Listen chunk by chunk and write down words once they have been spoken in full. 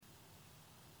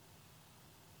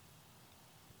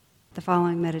The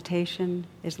following meditation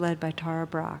is led by Tara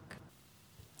Brach.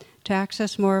 To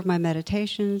access more of my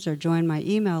meditations or join my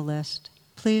email list,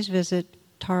 please visit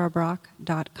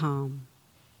tarabrach.com.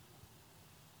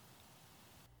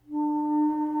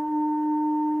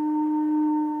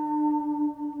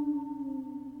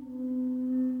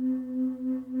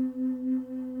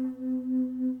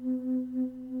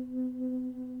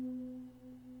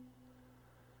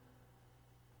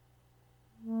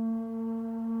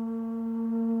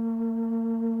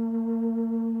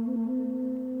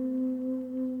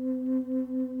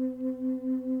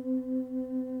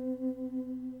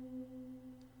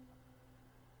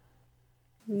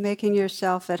 Making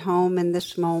yourself at home in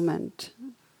this moment.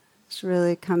 It's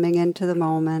really coming into the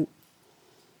moment.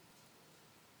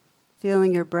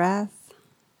 Feeling your breath.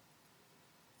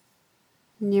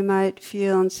 And you might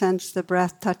feel and sense the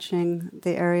breath touching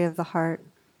the area of the heart.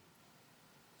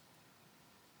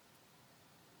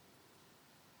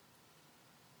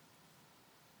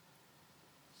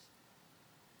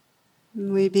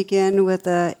 And we begin with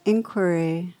an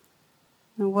inquiry.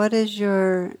 What is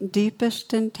your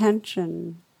deepest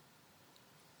intention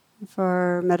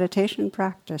for meditation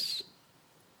practice,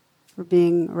 for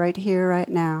being right here, right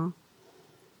now?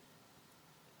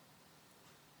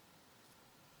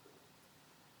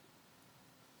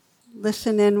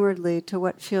 Listen inwardly to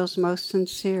what feels most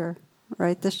sincere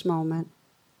right this moment.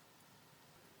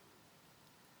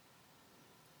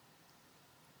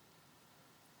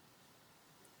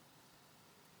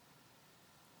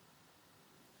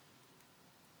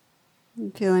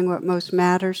 And feeling what most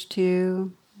matters to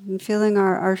you, and feeling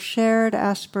our shared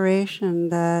aspiration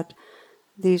that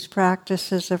these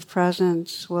practices of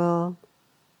presence will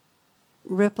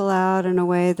ripple out in a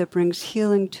way that brings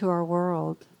healing to our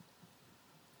world.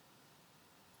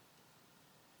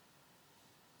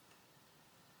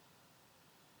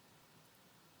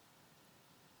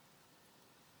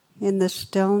 In the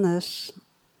stillness,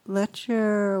 let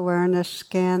your awareness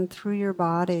scan through your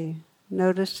body.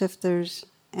 Notice if there's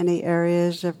any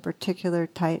areas of particular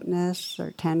tightness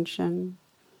or tension.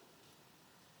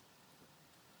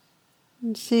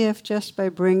 And see if just by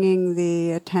bringing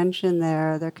the attention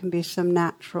there can be some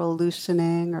natural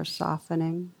loosening or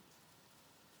softening.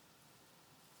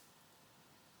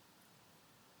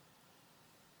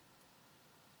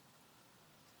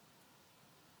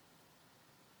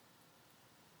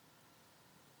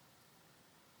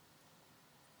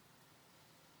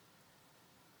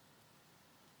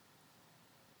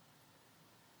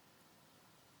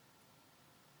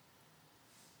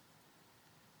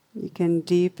 You can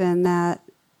deepen that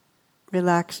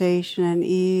relaxation and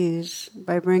ease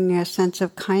by bringing a sense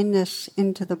of kindness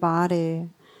into the body.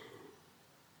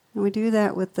 And we do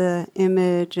that with the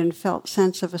image and felt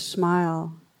sense of a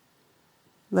smile,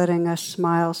 letting a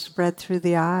smile spread through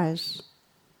the eyes.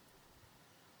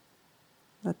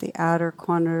 Let the outer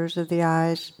corners of the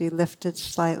eyes be lifted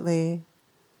slightly,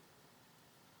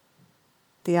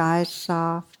 the eyes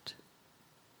soft,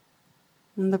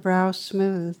 and the brow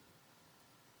smooth.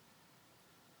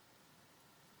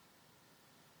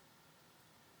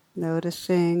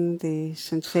 Noticing the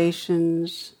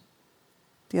sensations,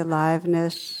 the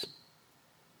aliveness,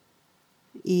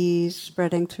 ease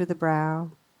spreading through the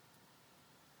brow.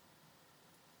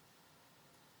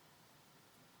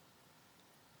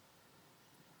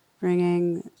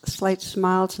 Bringing a slight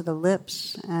smile to the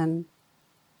lips and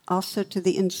also to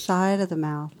the inside of the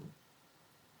mouth.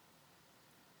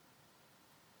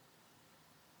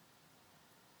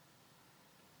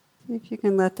 See if you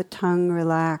can let the tongue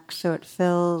relax so it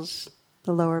fills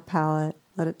the lower palate.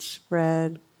 Let it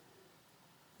spread. And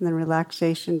then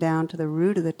relaxation down to the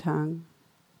root of the tongue.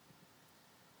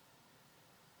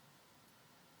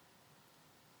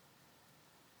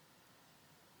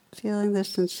 Feeling the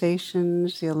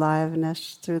sensations, the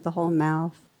aliveness through the whole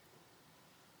mouth.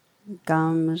 The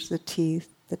gums, the teeth,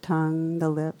 the tongue, the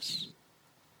lips.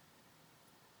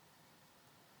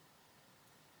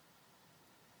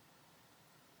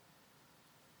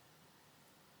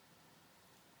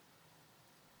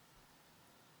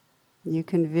 You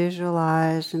can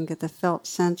visualize and get the felt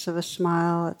sense of a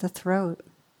smile at the throat.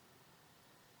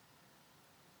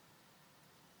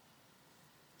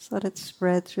 Just let it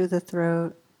spread through the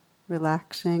throat,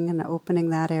 relaxing and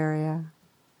opening that area.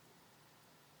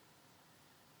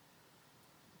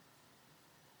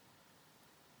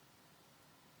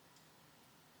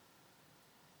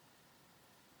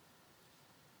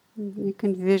 You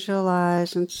can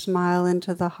visualize and smile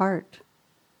into the heart,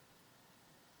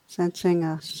 sensing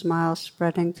a smile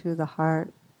spreading through the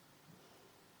heart,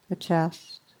 the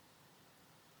chest,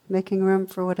 making room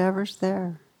for whatever's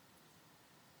there.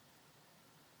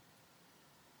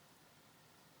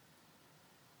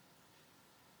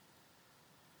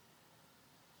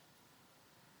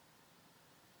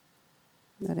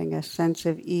 Letting a sense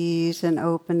of ease and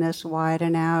openness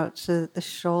widen out so that the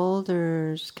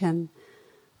shoulders can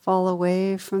fall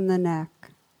away from the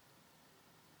neck.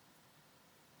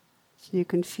 So you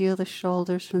can feel the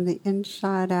shoulders from the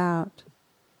inside out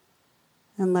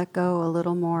and let go a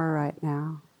little more right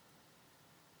now.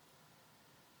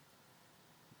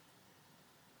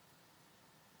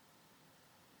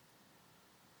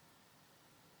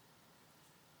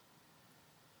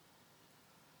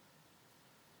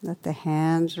 Let the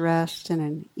hands rest in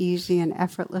an easy and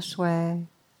effortless way.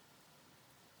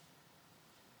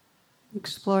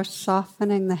 Explore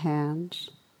softening the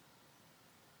hands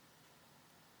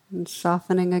and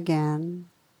softening again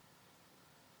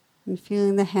and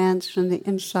feeling the hands from the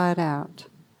inside out.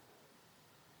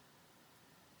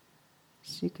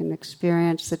 So you can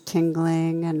experience the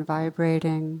tingling and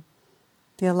vibrating,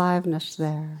 the aliveness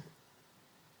there.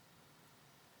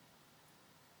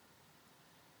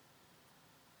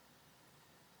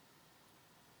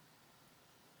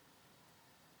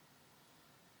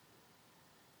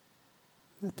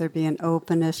 Let there be an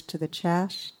openness to the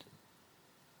chest,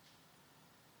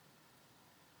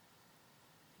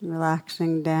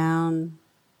 relaxing down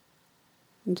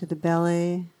into the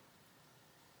belly,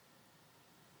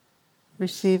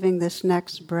 receiving this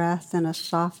next breath in a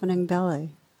softening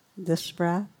belly. This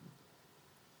breath.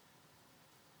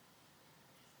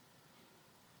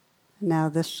 Now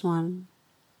this one.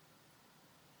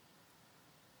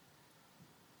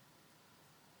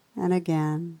 And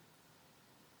again.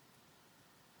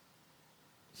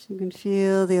 So you can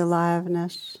feel the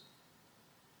aliveness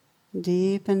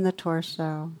deep in the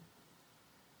torso.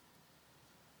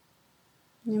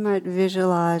 You might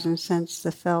visualize and sense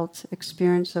the felt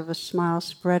experience of a smile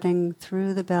spreading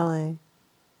through the belly,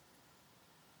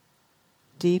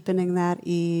 deepening that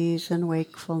ease and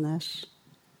wakefulness.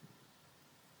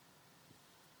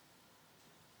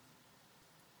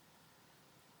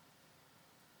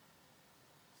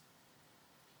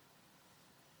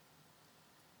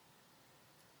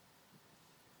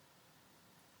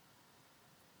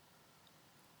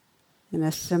 In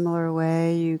a similar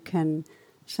way, you can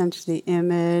sense the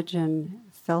image and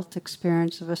felt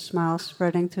experience of a smile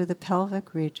spreading through the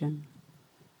pelvic region.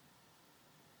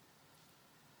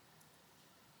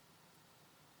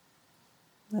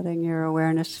 Letting your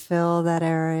awareness fill that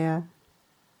area,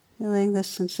 feeling the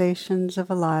sensations of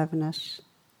aliveness.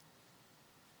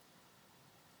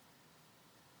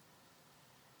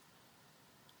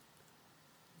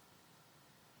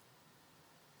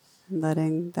 And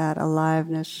letting that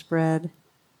aliveness spread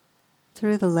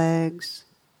through the legs,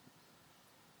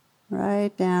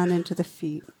 right down into the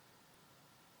feet.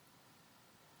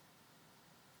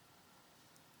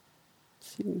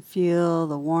 So you can feel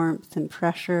the warmth and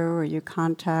pressure where you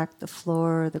contact the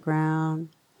floor or the ground.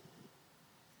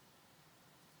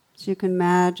 So you can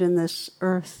imagine this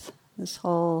earth, this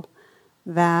whole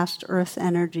vast earth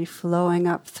energy flowing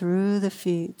up through the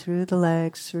feet, through the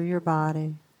legs, through your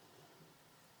body.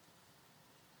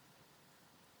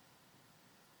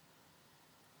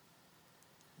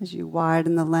 As you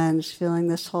widen the lens, feeling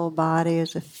this whole body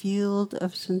as a field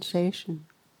of sensation.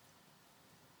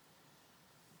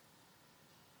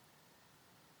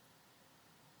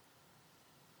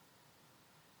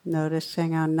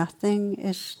 Noticing how nothing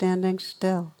is standing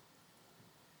still.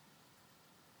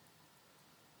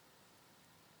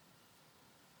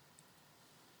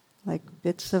 Like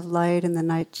bits of light in the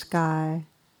night sky,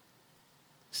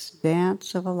 this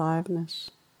dance of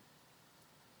aliveness.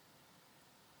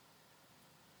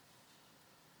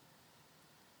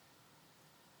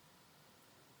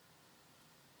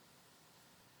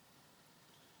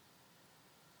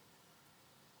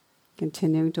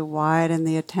 Continuing to widen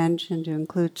the attention to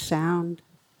include sound,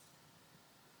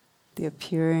 the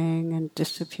appearing and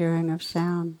disappearing of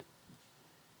sound.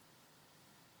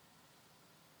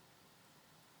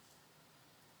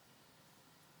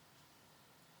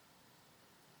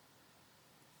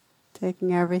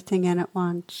 Taking everything in at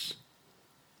once,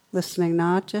 listening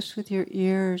not just with your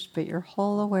ears, but your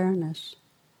whole awareness.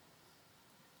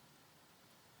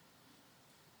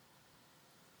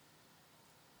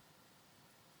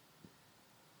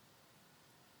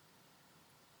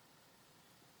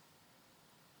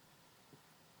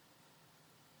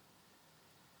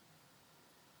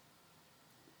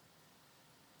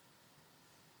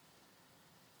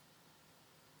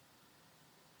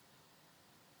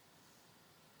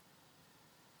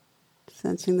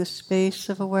 Sensing the space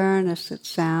of awareness that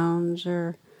sounds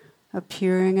are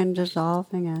appearing and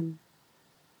dissolving in.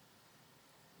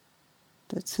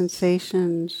 That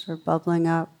sensations are bubbling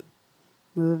up,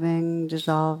 moving,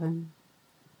 dissolving.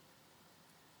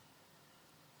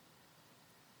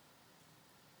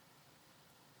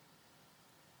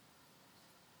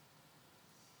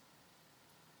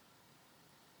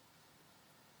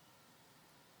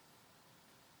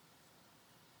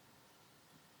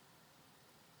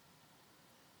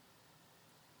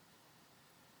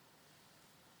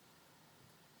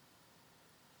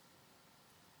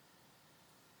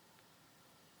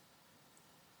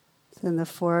 In the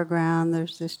foreground,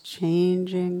 there's this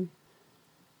changing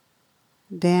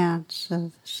dance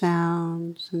of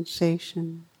sound,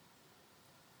 sensation,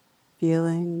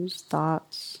 feelings,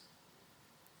 thoughts.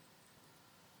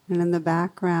 And in the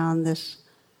background, this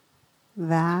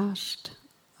vast,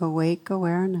 awake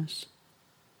awareness,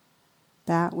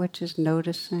 that which is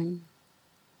noticing,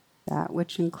 that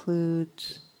which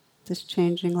includes this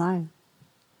changing life.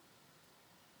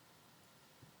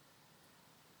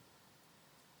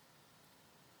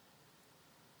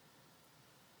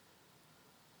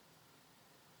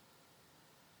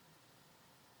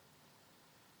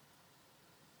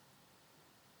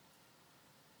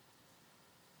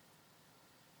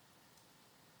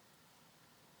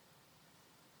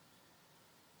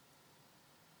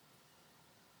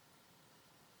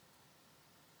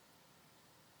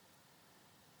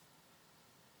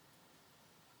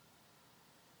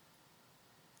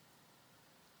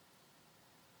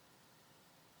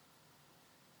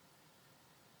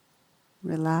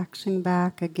 Relaxing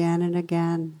back again and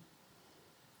again,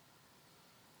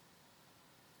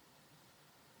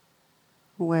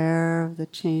 aware of the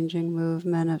changing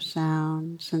movement of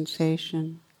sound,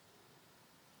 sensation.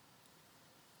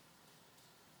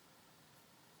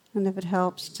 And if it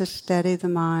helps to steady the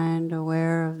mind,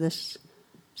 aware of this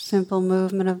simple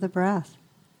movement of the breath.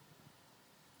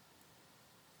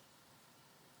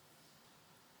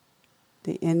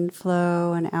 The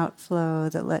inflow and outflow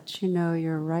that lets you know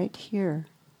you're right here.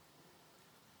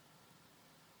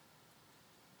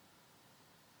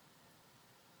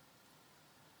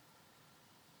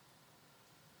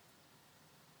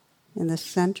 In the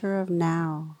center of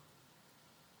now.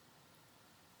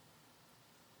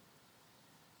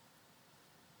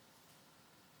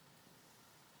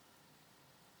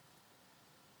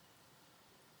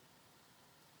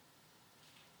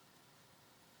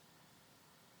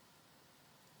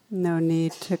 No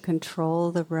need to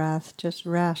control the breath, just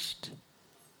rest,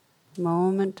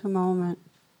 moment to moment,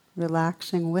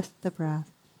 relaxing with the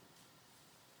breath.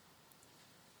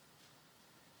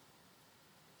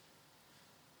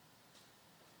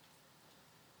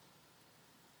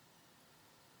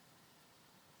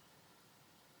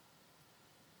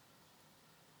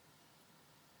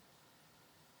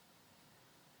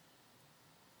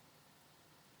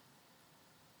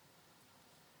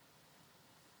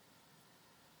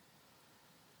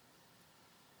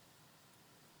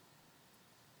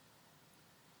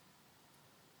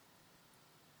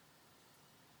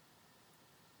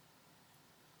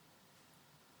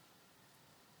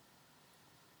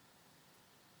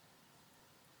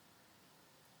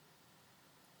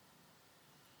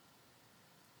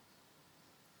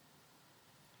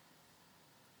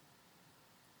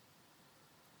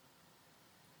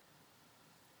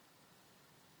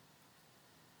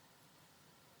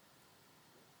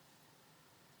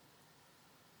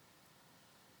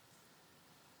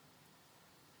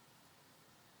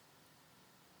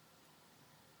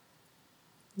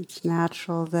 It's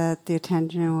natural that the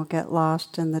attention will get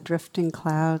lost in the drifting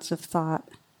clouds of thought.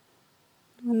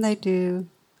 When they do,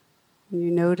 when you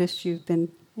notice you've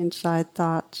been inside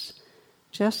thoughts,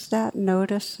 just that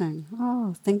noticing,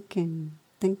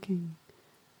 thinking,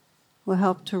 will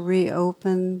help to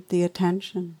reopen the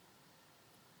attention,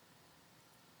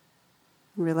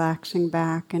 relaxing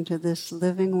back into this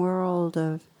living world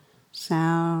of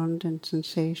sound and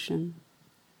sensation.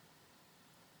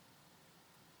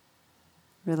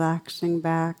 Relaxing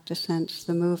back to sense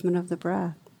the movement of the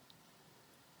breath.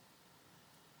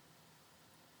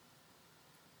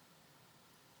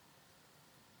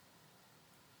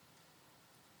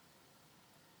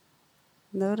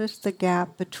 Notice the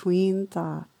gap between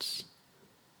thoughts,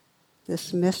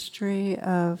 this mystery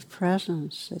of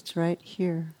presence. It's right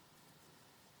here.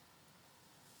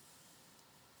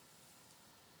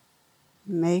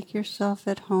 Make yourself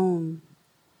at home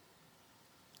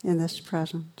in this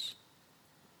presence.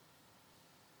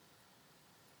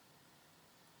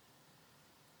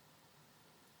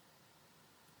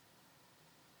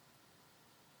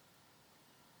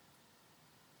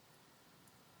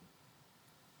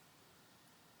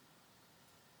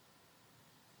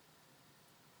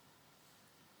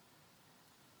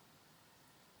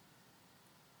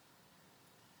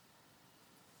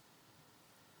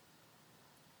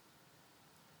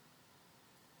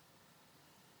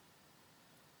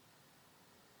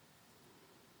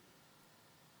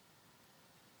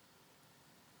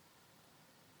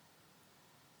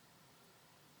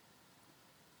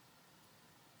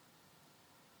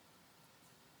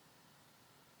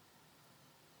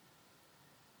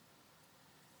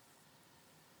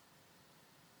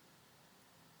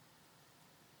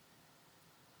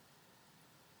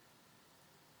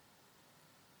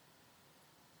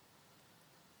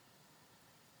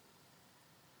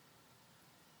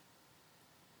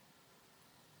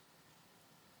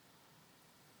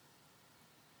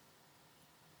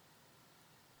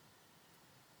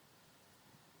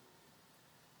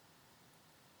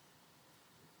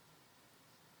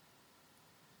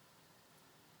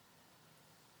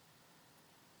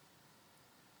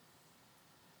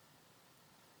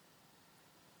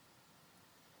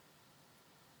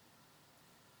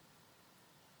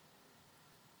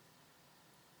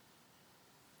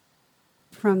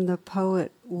 from the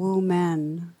poet Wu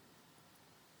Men.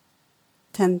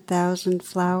 10,000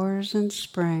 flowers in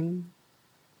spring,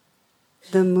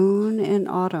 the moon in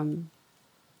autumn,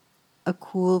 a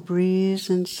cool breeze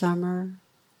in summer,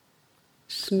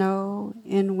 snow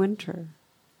in winter.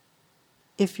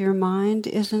 If your mind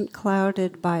isn't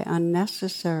clouded by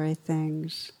unnecessary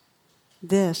things,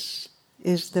 this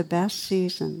is the best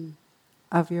season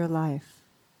of your life.